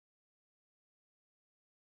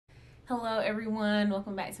Hello everyone,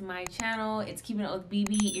 welcome back to my channel. It's Keeping It with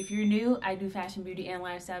BB. If you're new, I do fashion, beauty, and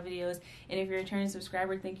lifestyle videos. And if you're a returning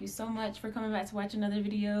subscriber, thank you so much for coming back to watch another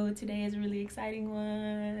video. Today is a really exciting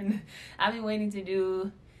one. I've been waiting to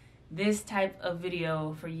do this type of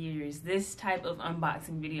video for years, this type of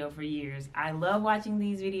unboxing video for years. I love watching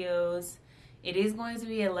these videos. It is going to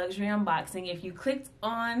be a luxury unboxing. If you clicked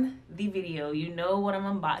on the video, you know what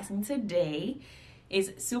I'm unboxing today.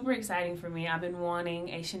 It's super exciting for me. I've been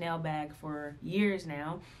wanting a Chanel bag for years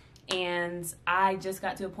now, and I just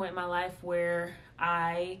got to a point in my life where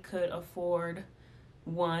I could afford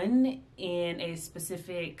one in a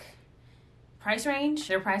specific price range.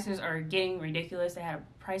 Their prices are getting ridiculous. They had a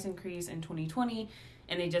price increase in 2020,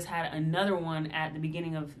 and they just had another one at the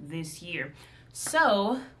beginning of this year.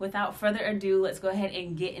 So without further ado, let's go ahead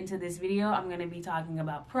and get into this video. I'm going to be talking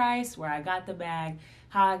about price, where I got the bag,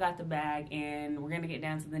 how I got the bag, and we're going to get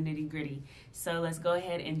down to the nitty gritty. So let's go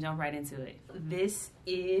ahead and jump right into it. This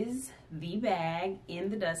is the bag in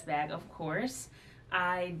the dust bag, of course.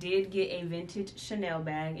 I did get a vintage Chanel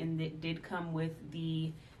bag, and it did come with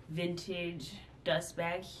the vintage dust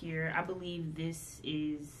bag here. I believe this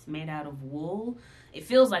is made out of wool. It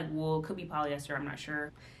feels like wool, could be polyester, I'm not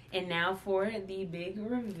sure. And now for the big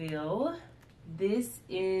reveal. This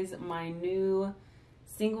is my new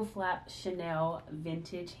single flap Chanel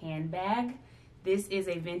vintage handbag. This is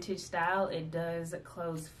a vintage style. It does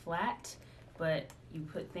close flat, but you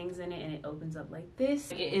put things in it and it opens up like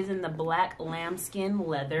this. It is in the black lambskin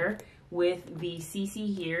leather with the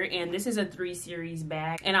CC here, and this is a 3 series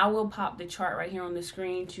bag, and I will pop the chart right here on the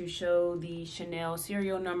screen to show the Chanel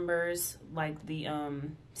serial numbers, like the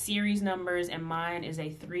series numbers, and mine is a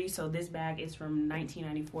 3, so this bag is from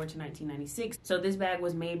 1994 to 1996. So this bag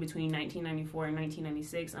was made between 1994 and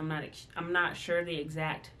 1996. I'm not sure the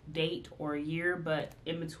exact date or year, but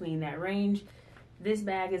in between that range. This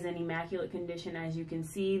bag is in immaculate condition, as you can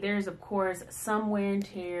see. There's of course some wear and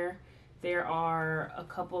tear. There are a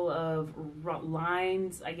couple of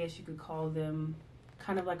lines, I guess you could call them,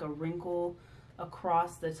 kind of like a wrinkle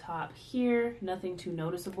across the top here. Nothing too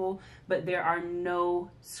noticeable, but there are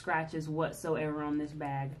no scratches whatsoever on this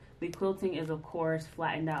bag. The quilting is of course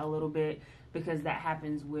flattened out a little bit because that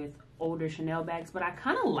happens with older Chanel bags, but I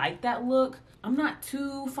kind of like that look. I'm not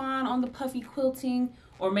too fond on the puffy quilting,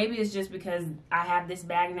 or maybe it's just because I have this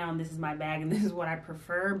bag now and this is my bag and this is what I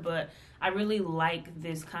prefer, but I really like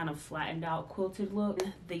this kind of flattened out quilted look.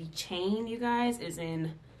 The chain, you guys, is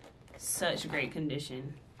in such great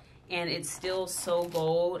condition, and it's still so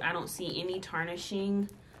gold. I don't see any tarnishing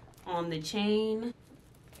on the chain.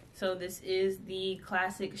 So this is the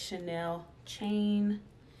classic Chanel chain,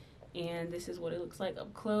 and this is what it looks like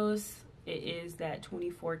up close. It is that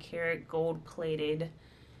 24 karat gold plated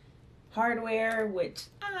hardware, which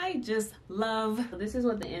I just love. So this is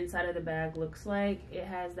what the inside of the bag looks like. It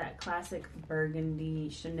has that classic burgundy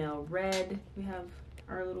Chanel red. We have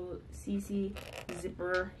our little CC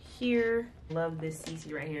zipper here. Love this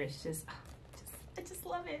CC right here. It's just I just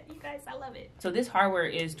love it, you guys. I love it. So this hardware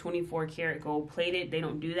is 24 karat gold plated. They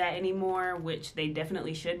don't do that anymore, which they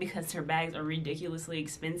definitely should, because their bags are ridiculously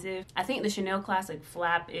expensive. I think the Chanel Classic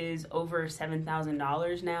flap is over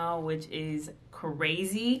 $7,000 now, which is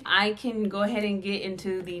crazy. I can go ahead and get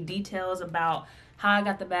into the details about how I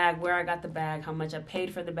got the bag, where I got the bag, how much I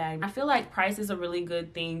paid for the bag. I feel like price is a really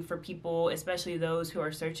good thing for people, especially those who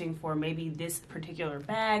are searching for maybe this particular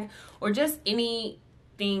bag or just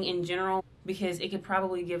anything in general, because it could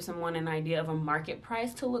probably give someone an idea of a market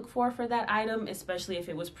price to look for that item, especially if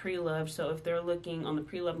it was pre-loved. So if they're looking on the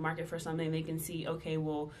pre-loved market for something, they can see, okay,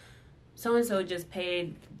 well, so-and-so just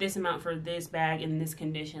paid this amount for this bag in this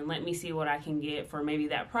condition. Let me see what I can get for maybe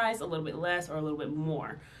that price, a little bit less or a little bit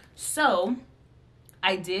more. So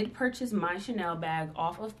I did purchase my Chanel bag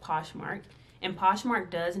off of Poshmark, and Poshmark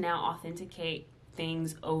does now authenticate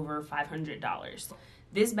things over $500.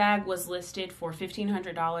 This bag was listed for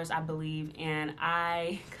 $1,500, I believe, and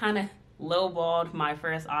I kind of lowballed my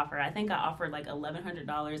first offer. I think I offered like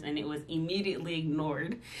 $1,100 and it was immediately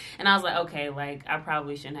ignored. And I was like, okay, like I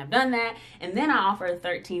probably shouldn't have done that. And then I offered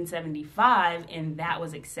 $1,375 and that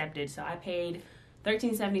was accepted. So I paid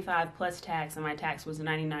 $1,375 plus tax, and my tax was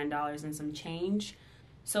 $99 and some change.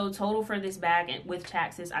 So total for this bag with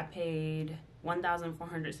taxes, I paid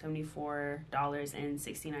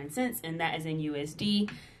 $1,474.69, and that is in USD.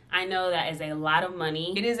 I know that is a lot of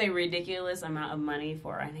money. It is a ridiculous amount of money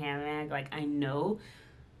for a handbag, like I know,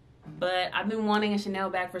 but I've been wanting a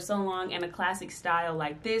Chanel bag for so long, and a classic style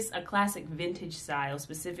like this, a classic vintage style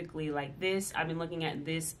specifically like this. I've been looking at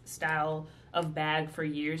this style of bag for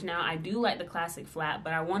years now. I do like the classic flap,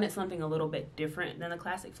 but I wanted something a little bit different than the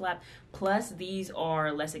classic flap. Plus, these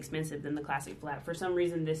are less expensive than the classic flap. For some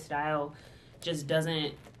reason, this style just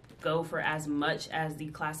doesn't go for as much as the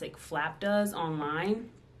classic flap does online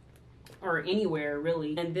or anywhere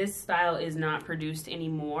really. And this style is not produced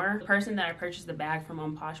anymore. The person that I purchased the bag from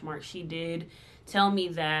on Poshmark, she did tell me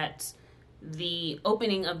that the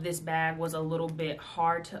opening of this bag was a little bit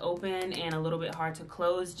hard to open and a little bit hard to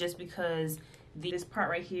close, just because this part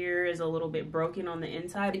right here is a little bit broken on the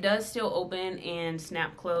inside. It does still open and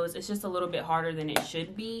snap close. It's just a little bit harder than it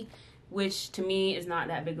should be, which to me is not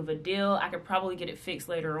that big of a deal. I could probably get it fixed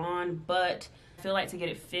later on, but I feel like to get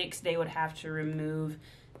it fixed, they would have to remove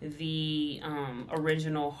the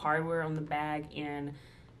original hardware on the bag, and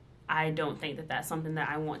I don't think that that's something that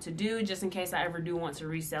I want to do. Just in case I ever do want to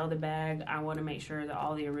resell the bag, I want to make sure that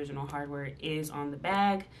all the original hardware is on the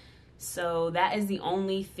bag. So that is the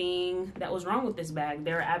only thing that was wrong with this bag.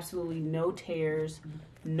 There are absolutely no tears,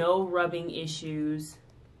 no rubbing issues,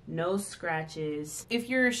 no scratches. If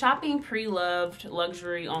you're shopping pre-loved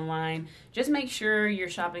luxury online, just make sure you're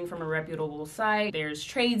shopping from a reputable site. There's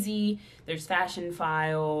Tradesy, there's Fashion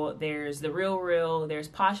File, there's The Real, there's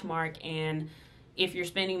Poshmark, and if you're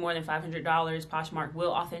spending more than $500, Poshmark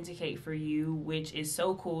will authenticate for you, which is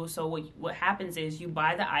so cool. So what happens is you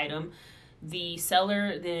buy the item, the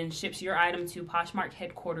seller then ships your item to Poshmark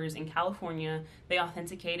headquarters in California, they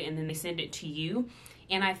authenticate it, and then they send it to you.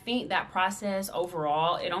 And I think that process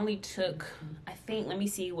overall, it only took, I think, let me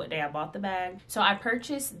see what day I bought the bag. So I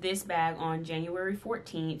purchased this bag on January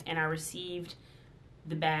 14th, and I received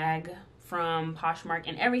the bag from Poshmark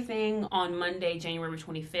and everything on Monday, January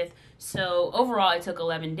 25th. So overall, it took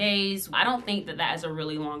 11 days. I don't think that that is a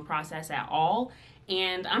really long process at all.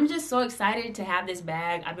 And I'm just so excited to have this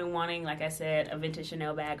bag. I've been wanting, like I said, a vintage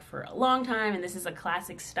Chanel bag for a long time, and this is a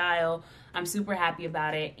classic style. I'm super happy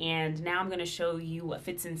about it. And now I'm gonna show you what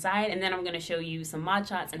fits inside, and then I'm gonna show you some mod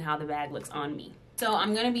shots and how the bag looks on me. So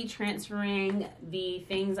I'm gonna be transferring the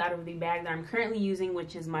things out of the bag that I'm currently using,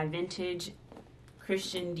 which is my vintage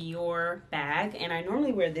Christian Dior bag, and I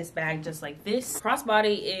normally wear this bag just like this.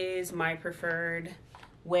 Crossbody is my preferred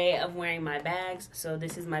way of wearing my bags, so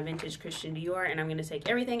this is my vintage Christian Dior, and I'm going to take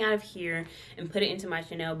everything out of here and put it into my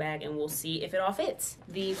Chanel bag, and we'll see if it all fits.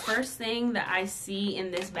 The first thing that I see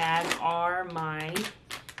in this bag are my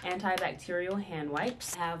antibacterial hand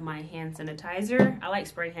wipes. I have my hand sanitizer. I like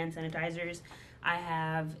spray hand sanitizers. I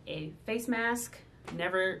have a face mask.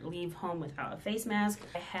 Never leave home without a face mask.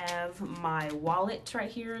 I have my wallet right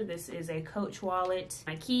here. This is a Coach wallet.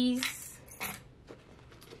 My keys.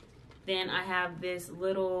 Then I have this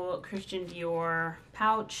little Christian Dior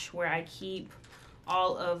pouch where I keep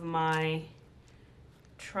all of my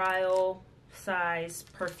trial size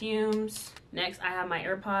perfumes. Next, I have my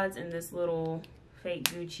AirPods in this little fake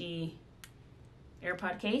Gucci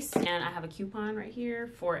AirPod case, and I have a coupon right here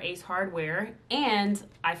for Ace Hardware. And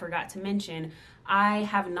I forgot to mention, I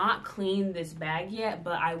have not cleaned this bag yet,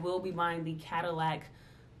 but I will be buying the Cadillac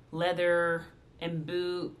leather and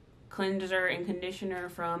boot cleanser and conditioner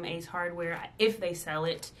from Ace Hardware if they sell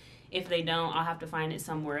it. If they don't, I'll have to find it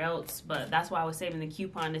somewhere else, but that's why I was saving the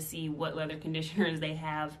coupon to see what leather conditioners they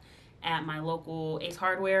have at my local Ace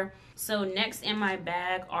Hardware. So next in my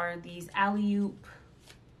bag are these Alley-Oop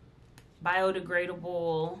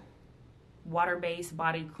biodegradable water-based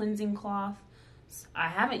body cleansing cloth. I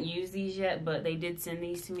haven't used these yet, but they did send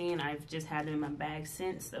these to me, and I've just had them in my bag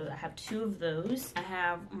since. So I have 2 of those. I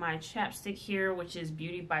have my chapstick here, which is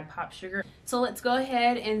Beauty by Pop Sugar. So let's go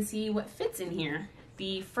ahead and see what fits in here.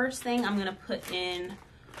 The first thing I'm gonna put in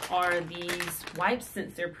are these wipes,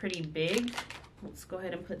 since they're pretty big. Let's go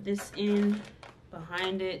ahead and put this in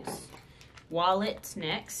behind it. Wallet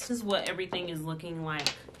next. This is what everything is looking like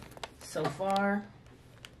so far.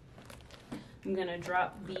 I'm gonna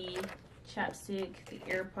drop the chapstick, the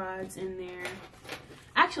AirPods in there.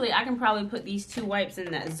 Actually, I can probably put these 2 wipes in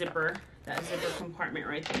that zipper compartment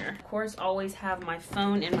right there. Of course, always have my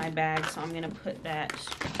phone in my bag, so I'm gonna put that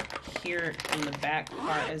here in the back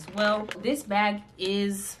part as well. This bag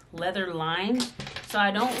is leather lined, so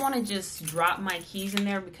I don't want to just drop my keys in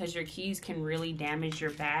there, because your keys can really damage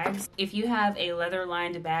your bags. If you have a leather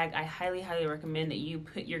lined bag, I highly recommend that you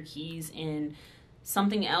put your keys in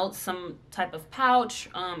something else, some type of pouch,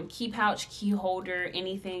 key pouch, key holder,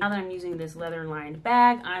 anything. Now that I'm using this leather lined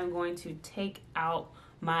bag, I'm going to take out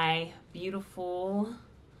my beautiful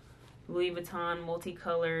Louis Vuitton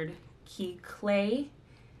multicolored key clay.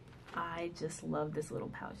 I just love this little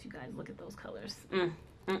pouch, you guys. Look at those colors.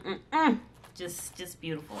 Just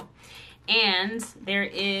beautiful. And there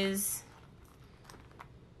is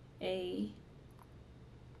a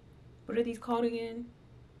what are these called again?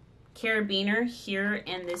 Carabiner here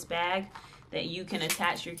in this bag that you can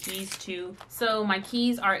attach your keys to. So my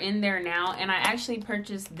keys are in there now, and I actually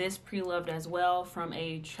purchased this pre-loved as well from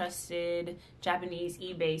a trusted Japanese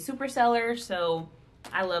eBay super seller. So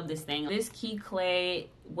I love this thing. This key clay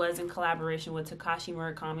was in collaboration with Takashi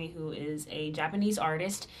Murakami, who is a Japanese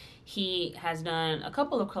artist. He has done a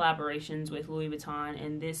couple of collaborations with Louis Vuitton,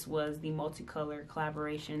 and this was the multicolor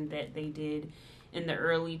collaboration that they did in the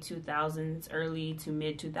early 2000s, early to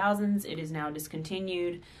mid 2000s. It is now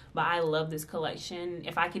discontinued, but I love this collection.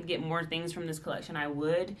 If I could get more things from this collection, I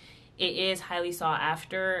would. It is highly sought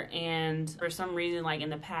after, and for some reason, like in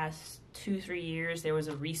the past 2-3 years, there was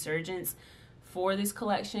a resurgence for this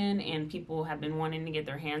collection, and people have been wanting to get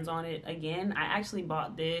their hands on it again. I actually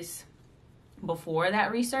bought this before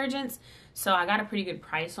that resurgence, so I got a pretty good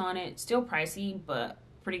price on it. Still pricey, but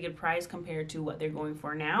pretty good price compared to what they're going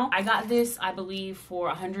for now. I got this, I believe, for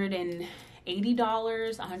 $180,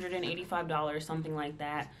 $185, something like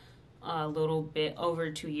that, a little bit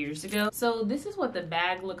over 2 years ago. So this is what the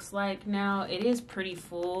bag looks like now. It is pretty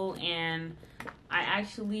full, and I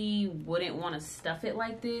actually wouldn't want to stuff it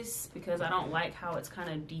like this because I don't like how it's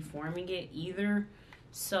kind of deforming it either.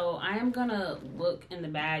 So I am gonna look in the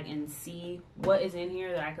bag and see what is in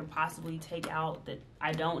here that I could possibly take out that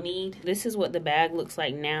I don't need. This is what the bag looks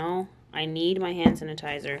like now. I need my hand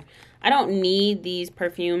sanitizer. I don't need these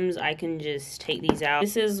perfumes. I can just take these out.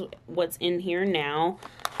 This is what's in here now.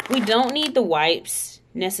 We don't need the wipes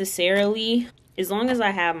necessarily. As long as I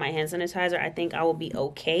have my hand sanitizer, I think I will be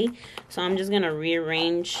okay. So I'm just gonna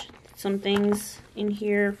rearrange some things in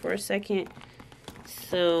here for a second.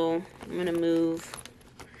 So I'm gonna move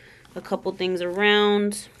a couple things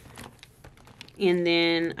around, and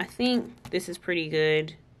then I think this is pretty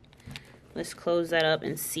good. Let's close that up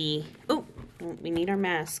and see. Oh, we need our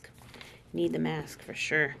mask. Need the mask for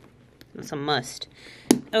sure. That's a must.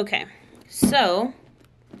 Okay, so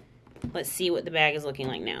let's see what the bag is looking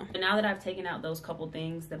like now. Now that I've taken out those couple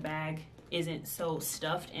things, the bag isn't so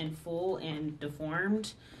stuffed and full and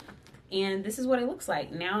deformed. And this is what it looks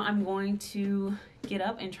like. Now I'm going to get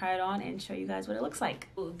up and try it on and show you guys what it looks like.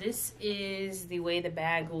 So this is the way the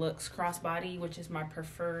bag looks crossbody, which is my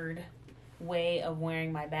preferred way of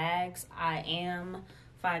wearing my bags. I am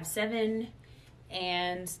 5'7",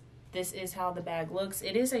 and this is how the bag looks.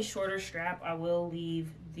 It is a shorter strap. I will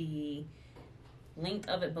leave the length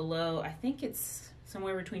of it below. I think it's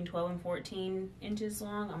somewhere between 12 and 14 inches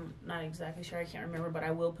long. I'm not exactly sure. I can't remember, but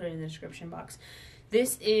I will put it in the description box.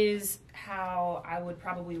 This is how I would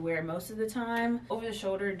probably wear it most of the time. Over the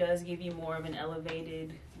shoulder does give you more of an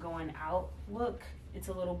elevated going out look. It's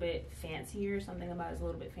a little bit fancier. Something about it's a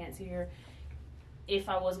little bit fancier. If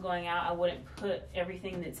I was going out, I wouldn't put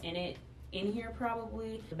everything that's in it in here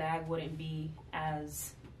probably. The bag wouldn't be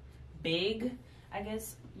as big, I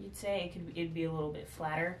guess you'd say. It'd be a little bit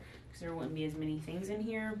flatter because there wouldn't be as many things in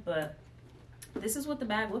here, but this is what the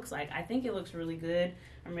bag looks like. I think it looks really good.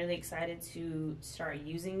 I'm really excited to start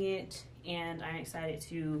using it, and I'm excited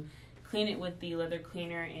to clean it with the leather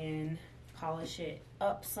cleaner and polish it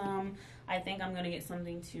up some. I think I'm going to get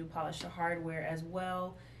something to polish the hardware as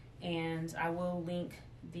well, and I will link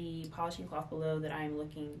the polishing cloth below that I'm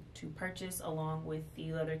looking to purchase, along with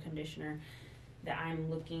the leather conditioner that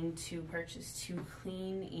I'm looking to purchase to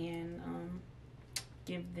clean and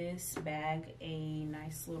give this bag a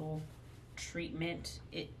nice little treatment.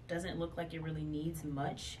 It doesn't look like it really needs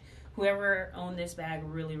much. Whoever owned this bag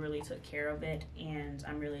really took care of it, and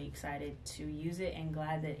I'm really excited to use it and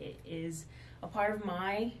glad that it is a part of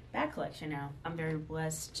my bag collection now. I'm very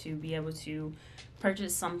blessed to be able to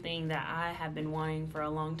purchase something that I have been wanting for a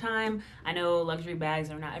long time. I know luxury bags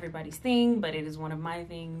are not everybody's thing, but it is one of my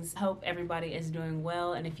things. I hope everybody is doing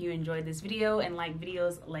well, and if you enjoyed this video and like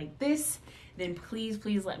videos like this, then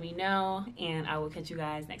please let me know, and I will catch you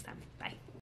guys next time. Bye.